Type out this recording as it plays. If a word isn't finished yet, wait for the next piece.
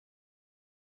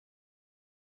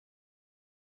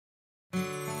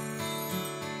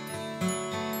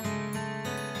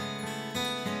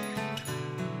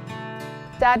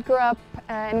dad grew up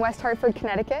in West Hartford,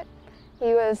 Connecticut.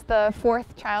 He was the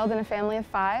fourth child in a family of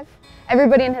 5.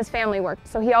 Everybody in his family worked,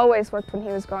 so he always worked when he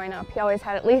was growing up. He always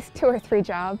had at least 2 or 3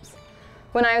 jobs.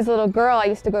 When I was a little girl, I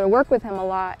used to go to work with him a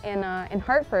lot in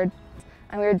Hartford,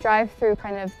 and we would drive through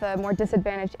kind of the more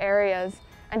disadvantaged areas,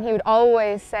 and he would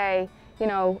always say, you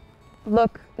know,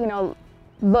 look and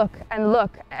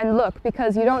look and look,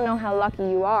 because you don't know how lucky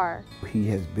you are. He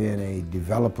has been a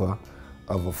developer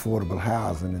of affordable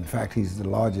housing. In fact, he's the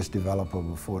largest developer of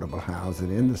affordable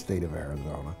housing in the state of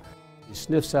Arizona. He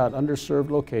sniffs out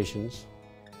underserved locations,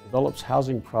 develops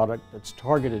housing product that's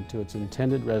targeted to its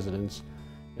intended residents,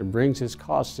 and brings his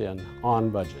costs in on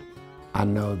budget. I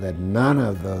know that none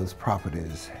of those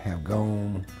properties have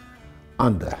gone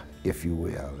under, if you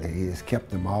will. He has kept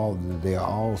them all, they're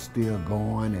all still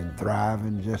going and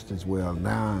thriving just as well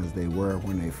now as they were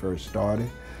when they first started.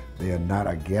 They are not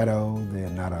a ghetto, they're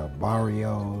not a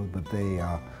barrio, but they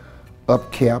are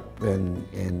upkept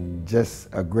and just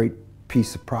a great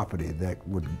piece of property that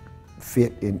would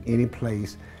fit in any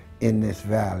place in this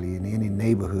valley, in any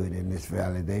neighborhood in this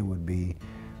valley.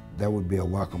 That would be a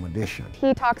welcome addition.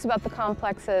 He talks about the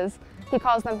complexes, he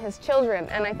calls them his children,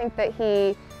 and I think that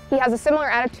he has a similar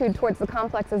attitude towards the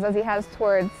complexes as he has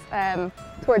towards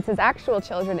his actual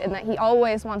children, in that he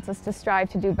always wants us to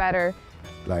strive to do better.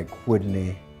 Like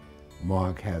Whitney,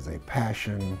 Mark has a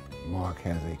passion, Mark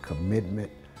has a commitment,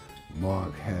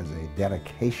 Mark has a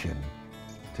dedication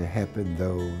to helping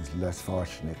those less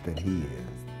fortunate than he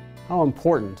is. How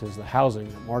important is the housing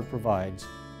that Mark provides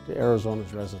to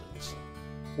Arizona's residents?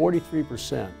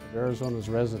 43% of Arizona's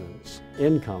residents'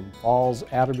 income falls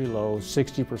at or below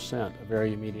 60% of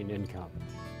area median income.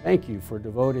 Thank you for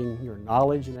devoting your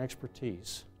knowledge and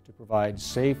expertise to provide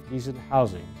safe, decent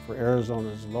housing for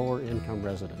Arizona's lower income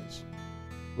residents.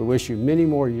 We wish you many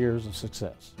more years of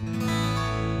success.